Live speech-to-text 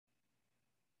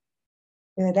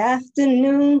good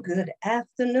afternoon,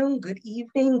 good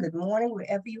evening, good morning,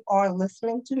 wherever you are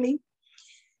listening to me.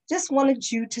 Just wanted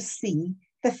you to see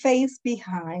the face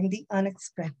behind the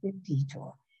unexpected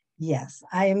detour. Yes,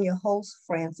 I am your host,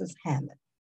 Frances Hammond,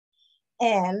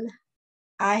 and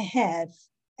I had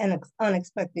an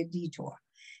unexpected detour.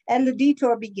 And the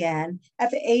detour began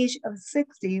at the age of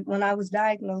 60 when I was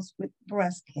diagnosed with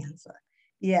breast cancer.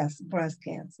 Yes, breast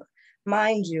cancer.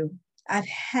 Mind you, I've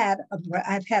had a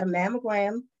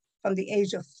mammogram from the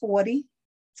age of 40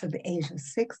 to the age of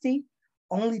 60,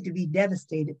 only to be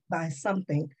devastated by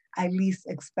something I least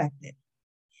expected.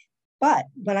 But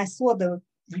when I saw the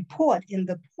report in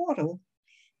the portal,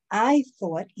 I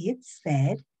thought it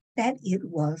said that it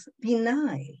was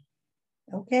benign.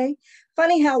 Okay.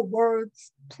 Funny how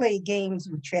words play games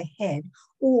with your head,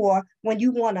 or when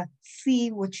you want to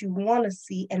see what you want to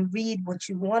see and read what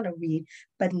you want to read,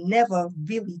 but never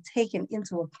really taken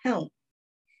into account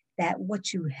that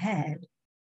what you had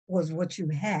was what you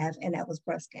have, and that was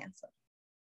breast cancer.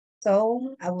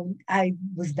 So I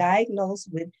was diagnosed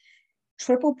with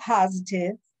triple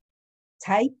positive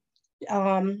type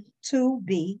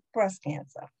 2B breast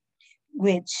cancer,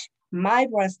 which my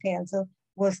breast cancer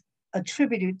was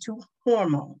attributed to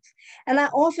hormones. And I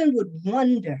often would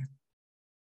wonder,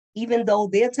 even though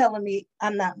they're telling me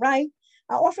I'm not right,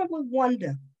 I often would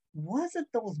wonder, was it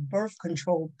those birth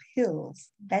control pills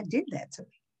that did that to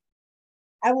me?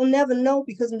 I will never know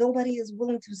because nobody is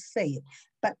willing to say it.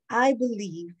 But I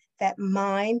believe that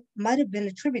mine might have been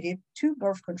attributed to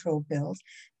birth control pills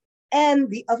and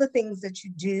the other things that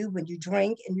you do when you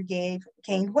drink and you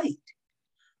gain weight.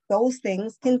 Those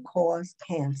things can cause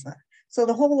cancer. So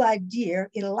the whole idea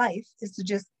in life is to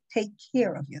just take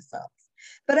care of yourself.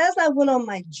 But as I went on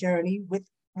my journey with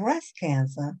breast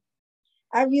cancer,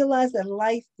 I realized that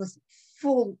life was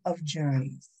full of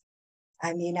journeys.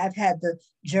 I mean, I've had the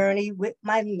journey with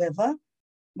my liver,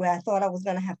 where I thought I was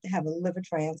going to have a liver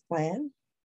transplant.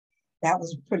 That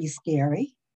was pretty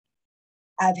scary.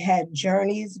 I've had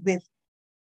journeys with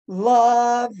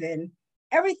love and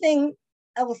everything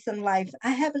else in life. I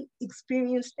haven't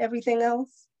experienced everything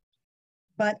else,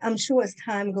 but I'm sure as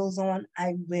time goes on,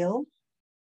 I will.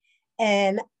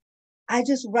 And I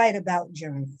just write about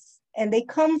journeys, and they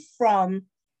come from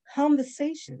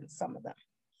conversations, some of them.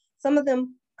 Some of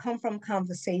them come from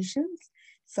conversations,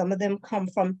 some of them come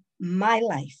from my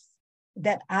life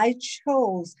that I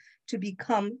chose to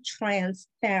become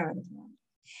transparent.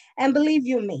 And believe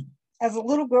you me, as a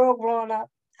little girl growing up,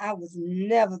 I was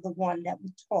never the one that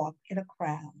would talk in a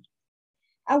crowd.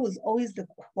 I was always the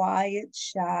quiet,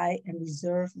 shy, and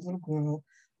reserved little girl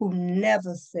who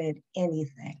never said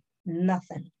anything,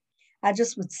 nothing. I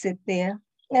just would sit there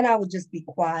and I would just be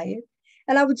quiet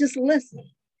and I would just listen.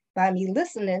 By me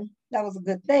listening, that was a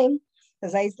good thing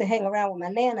because I used to hang around with my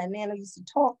Nana. Nana used to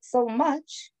talk so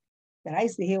much that I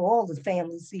used to hear all the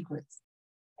family secrets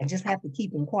and just have to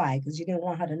keep them quiet because you didn't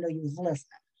want her to know you was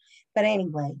listening. But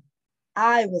anyway,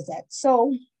 I was at.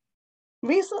 So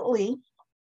recently,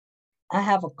 I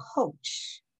have a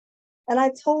coach, and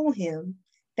I told him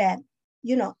that,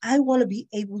 I want to be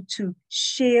able to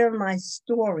share my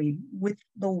story with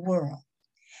the world.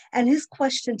 And his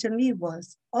question to me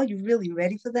was, are you really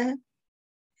ready for that?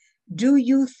 Do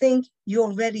you think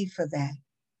you're ready for that?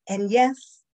 And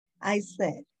yes, I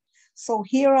said. So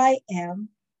here I am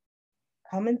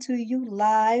coming to you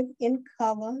live in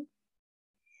color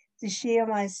to share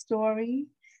my story,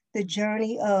 the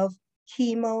journey of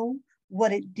chemo,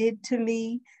 what it did to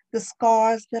me, the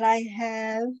scars that I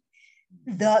have,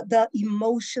 the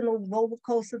emotional roller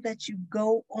coaster that you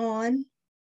go on.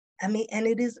 I mean, and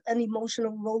it is an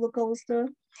emotional roller coaster.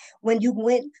 When you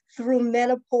went through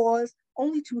menopause,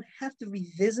 only to have to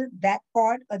revisit that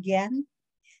part again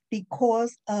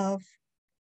because of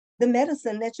the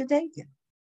medicine that you're taking.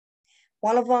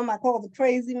 One of them I call the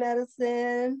crazy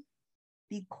medicine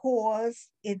because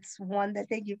it's one that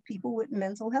they give people with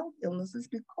mental health illnesses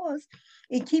because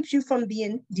it keeps you from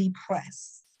being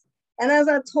depressed. And as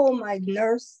I told my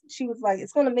nurse, she was like,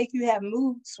 it's going to make you have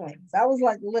mood swings. I was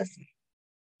like, listen,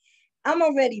 I'm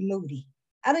already moody.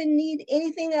 I didn't need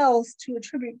anything else to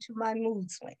attribute to my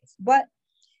mood swings, but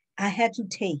I had to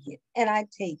take it and I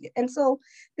take it. And so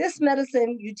this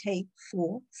medicine you take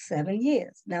for 7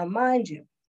 years. Now, mind you,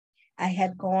 I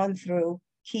had gone through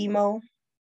chemo,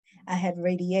 I had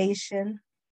radiation,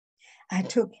 I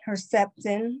took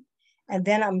Herceptin, and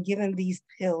then I'm given these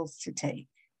pills to take,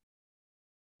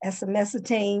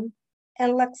 esomeprazole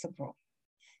and Lexapro.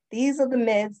 These are the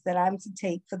meds that I'm to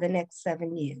take for the next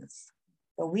 7 years.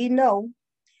 But we know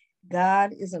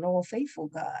God is an all faithful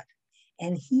God,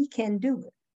 and He can do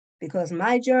it because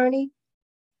my journey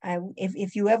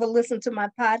If you ever listen to my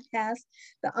podcast,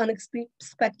 The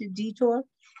Unexpected Detour,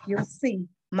 you'll see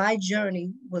my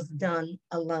journey was done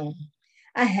alone.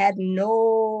 I had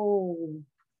nobody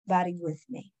with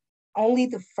me. Only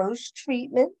the first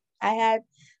treatment, I had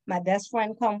my best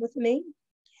friend come with me.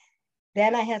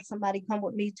 Then I had somebody come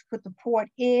with me to put the port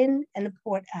in and the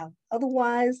port out.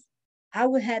 Otherwise, I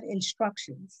would have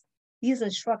instructions. These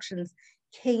instructions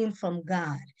came from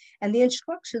God. And the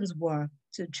instructions were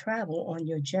to travel on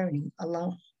your journey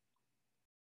alone.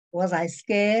 Was I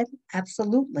scared?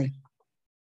 Absolutely.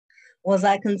 Was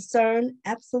I concerned?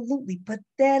 Absolutely. But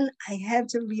then I had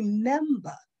to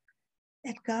remember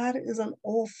that God is an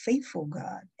all faithful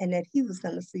God and that He was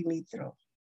going to see me through.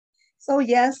 So,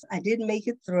 yes, I did make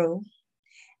it through.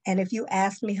 And if you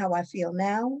ask me how I feel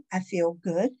now, I feel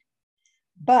good.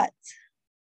 But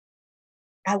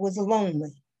I was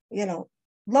lonely,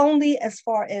 lonely as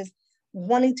far as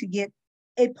wanting to get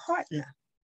a partner.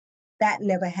 That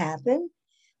never happened.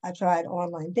 I tried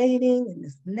online dating and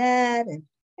this and that, and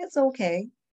it's okay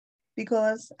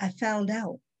because I found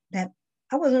out that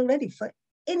I wasn't ready for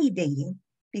any dating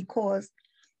because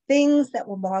things that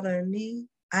were bothering me,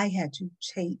 I had to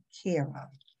take care of.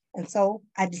 And so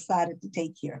I decided to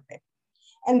take care of it.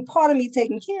 And part of me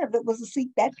taking care of it was to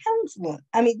seek that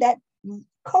that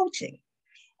coaching.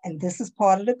 And this is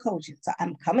part of the coaching. So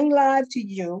I'm coming live to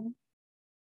you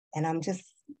and I'm just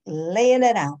laying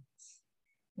it out,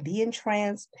 being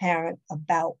transparent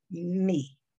about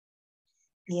me,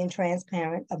 being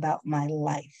transparent about my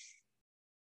life.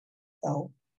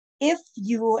 So if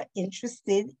you're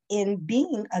interested in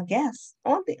being a guest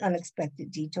on The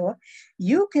Unexpected Detour,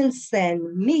 you can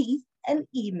send me an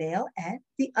email at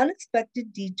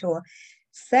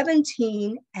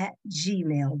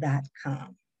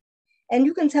theunexpecteddetour17@gmail.com. And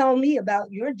you can tell me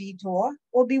about your detour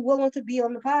or be willing to be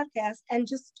on the podcast and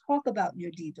just talk about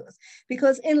your detours.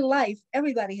 Because in life,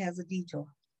 everybody has a detour.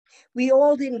 We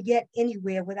all didn't get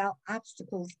anywhere without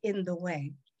obstacles in the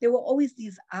way. There were always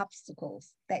these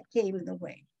obstacles that came in the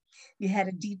way. You had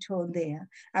a detour there.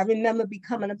 I remember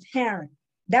becoming a parent.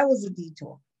 That was a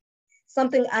detour.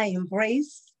 Something I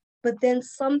embraced, but then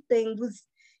something was,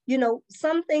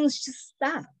 some things just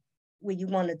stopped. Where you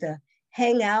wanted to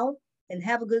hang out and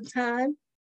have a good time,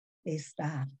 they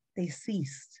stopped. They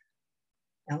ceased.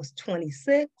 I was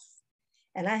 26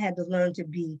 and I had to learn to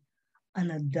be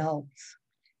an adult,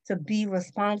 to be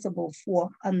responsible for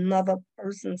another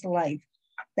person's life.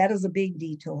 That is a big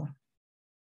detour.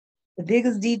 The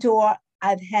biggest detour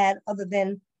I've had, other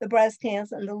than the breast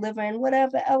cancer and the liver and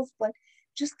whatever else, but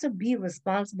just to be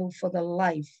responsible for the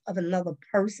life of another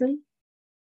person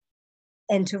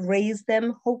and to raise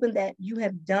them, hoping that you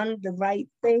have done the right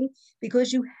thing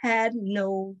because you had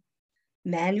no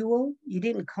manual. You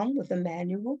didn't come with a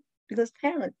manual because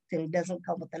parenting doesn't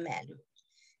come with a manual.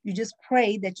 You just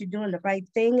pray that you're doing the right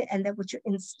thing and that what you're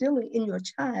instilling in your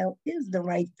child is the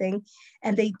right thing,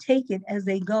 and they take it as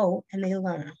they go and they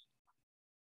learn.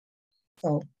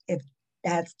 So if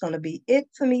that's going to be it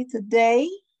for me today,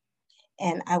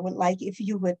 and I would like if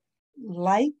you would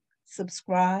like,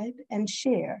 subscribe, and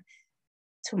share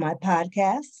to my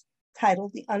podcast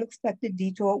titled The Unexpected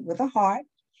Detour with a Heart.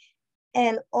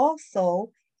 And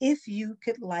also, if you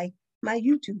could like my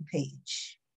YouTube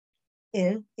page.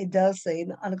 And it does say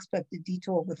The Unexpected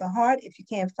Detour with a Heart. If you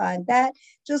can't find that,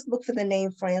 just look for the name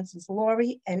Frances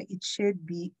Laurie and it should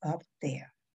be up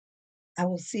there. I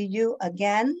will see you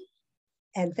again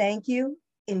and thank you.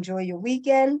 Enjoy your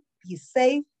weekend. Be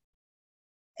safe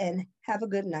and have a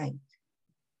good night.